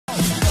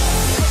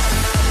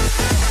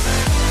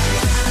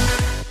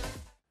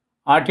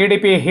ఆ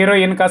TDP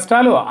heroine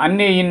కష్టాలు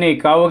అన్నీ ఇన్ని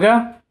కావుగా.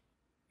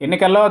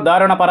 ఎన్నికల్లో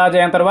దారుణ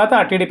పరాజయం తర్వాత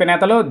టీడీపీ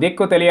నేతలు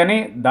దిక్కు తెలియని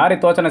దారి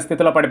తోచని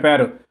స్థితిలో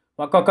పడిపోయారు.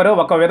 ఒక్కొక్కరు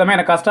ఒక్కో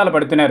విధమైన కష్టాలు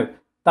పడుతున్నారు.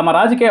 తమ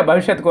రాజకీయ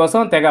భవిష్యత్తు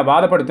కోసం తెగ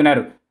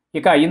బాధపడుతున్నారు.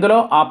 ఇక ఇందులో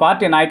ఆ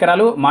పార్టీ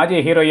నాయకురాలు మాజీ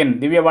హీరోయిన్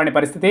దివ్యవాణి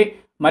పరిస్థితి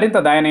మరింత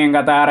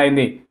దయనీయంగా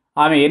తయారైంది.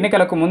 ఆమె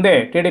ఎన్నికలకు ముందే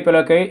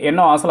టీడీపీలోకి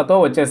ఎన్నో ఆశలతో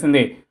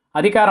వచ్చేసింది.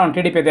 అధికారం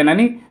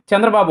టీడీపీదేనని,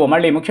 చంద్రబాబు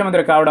మళ్లీ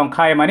ముఖ్యమంత్రి కావడం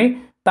ఖాయమని,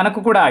 తనకు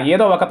కూడా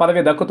ఏదో ఒక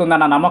పదవి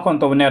దక్కుతుందన్న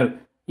నమ్మకంతో ఉన్నారు.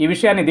 ఈ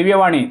విషయాన్ని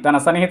దివ్యవాణి తన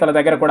సన్నిహితుల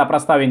దగ్గర కూడా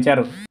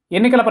ప్రస్తావించారు.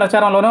 ఎన్నికల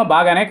ప్రచారంలోనూ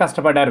బాగానే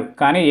కష్టపడ్డారు.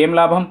 కానీ ఏం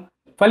లాభం?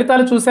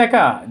 ఫలితాలు చూశాక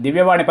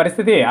దివ్యవాణి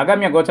పరిస్థితి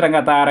అగమ్య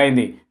గోచరంగా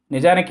తయారైంది.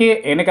 నిజానికి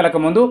ఎన్నికలకు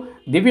ముందు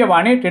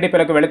దివ్యవాణి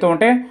టీడీపీలోకి వెళుతూ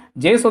ఉంటే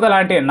జయసుధ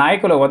లాంటి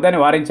నాయకులు వద్దని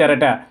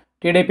వారించారట.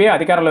 టీడీపీ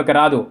అధికారంలోకి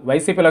రాదు,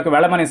 వైసీపీలోకి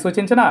వెళ్లమని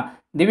సూచించిన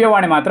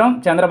దివ్యవాణి మాత్రం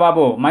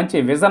చంద్రబాబు మంచి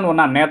విజన్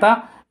ఉన్న నేత,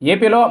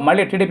 ఏపీలో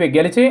మళ్లీ టీడీపీ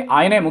గెలిచి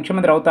ఆయనే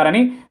ముఖ్యమంత్రి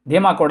అవుతారని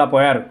ధీమా కూడా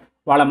పోయారు.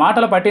 వాళ్ళ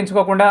మాటలు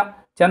పట్టించుకోకుండా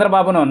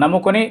చంద్రబాబును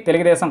నమ్ముకుని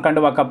తెలుగుదేశం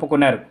కండువా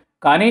కప్పుకున్నారు.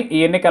 కానీ ఈ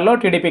ఎన్నికల్లో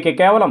టీడీపీకి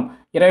కేవలం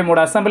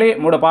 23 అసెంబ్లీ,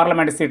 3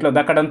 పార్లమెంటు సీట్లు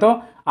దక్కడంతో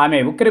ఆమె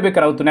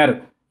ఉక్కిరిబిక్కిరవుతున్నారు.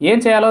 ఏం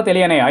చేయాలో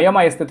తెలియని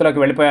అయోమయ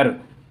స్థితిలోకి వెళ్ళిపోయారు.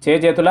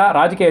 చేజేతుల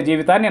రాజకీయ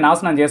జీవితాన్ని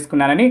నాశనం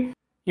చేసుకున్నానని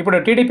ఇప్పుడు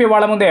టీడీపీ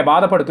వాళ్ల ముందే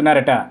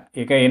బాధపడుతున్నారట.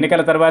 ఇక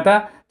ఎన్నికల తర్వాత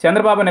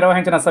చంద్రబాబు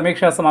నిర్వహించిన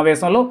సమీక్షా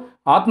సమావేశంలో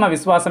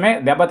ఆత్మవిశ్వాసమే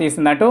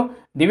దెబ్బతీసిందంటూ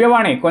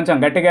దివ్యవాణి కొంచెం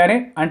గట్టిగానే,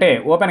 అంటే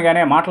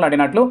ఓపెన్గానే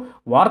మాట్లాడినట్లు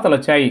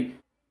వార్తలొచ్చాయి.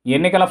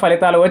 ఎన్నికల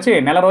ఫలితాలు వచ్చి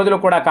నెల రోజులు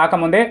కూడా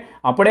కాకముందే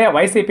అప్పుడే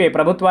వైసీపీ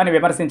ప్రభుత్వాన్ని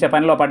విమర్శించే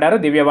పనిలో పడ్డారు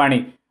దివ్యవాణి.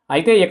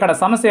 అయితే ఇక్కడ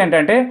సమస్య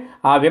ఏంటంటే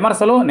ఆ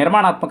విమర్శలు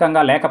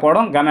నిర్మాణాత్మకంగా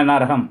లేకపోవడం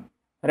గమనార్హం.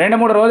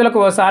 2-3 రోజులకు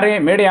ఓసారి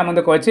మీడియా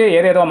ముందుకు వచ్చి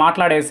ఏదేదో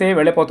మాట్లాడేసి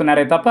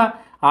వెళ్ళిపోతున్నారే తప్ప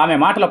ఆమె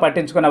మాటలు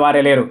పట్టించుకున్న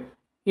వారే లేరు.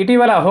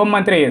 ఇటీవల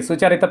హోంమంత్రి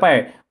సుచరితపై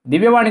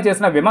దివ్యవాణి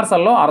చేసిన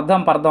విమర్శల్లో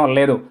అర్థం పర్థం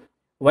లేదు.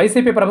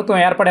 వైసీపీ ప్రభుత్వం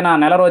ఏర్పడిన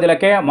నెల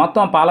రోజులకే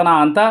మొత్తం పాలన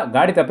అంతా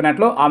గాడి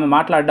తప్పినట్లు ఆమె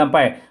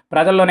మాట్లాడడంపై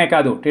ప్రజల్లోనే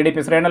కాదు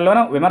టీడీపీ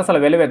శ్రేణుల్లోనూ విమర్శలు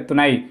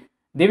వెల్లువెత్తుతున్నాయి.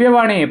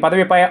 దివ్యవాణి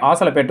పదవిపై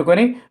ఆశలు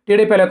పెట్టుకుని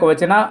టీడీపీలోకి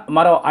వచ్చిన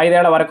మరో 5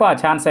 ఏళ్ల వరకు ఆ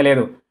ఛాన్సే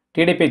లేదు.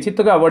 టీడీపీ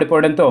చిత్తుగా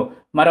ఓడిపోవడంతో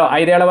మరో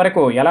 5 ఏళ్ల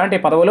వరకు ఎలాంటి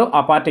పదవులు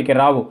ఆ పార్టీకి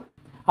రావు.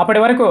 అప్పటి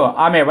వరకు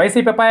ఆమె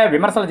వైసీపీపై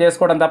విమర్శలు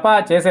చేసుకోవడం తప్ప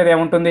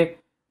చేసేదేముంటుంది?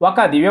 ఒక్క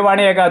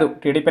దివ్యవాణియే కాదు,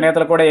 టీడీపీ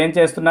నేతలు కూడా ఏం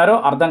చేస్తున్నారో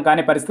అర్థం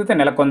కాని పరిస్థితి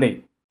నెలకొంది.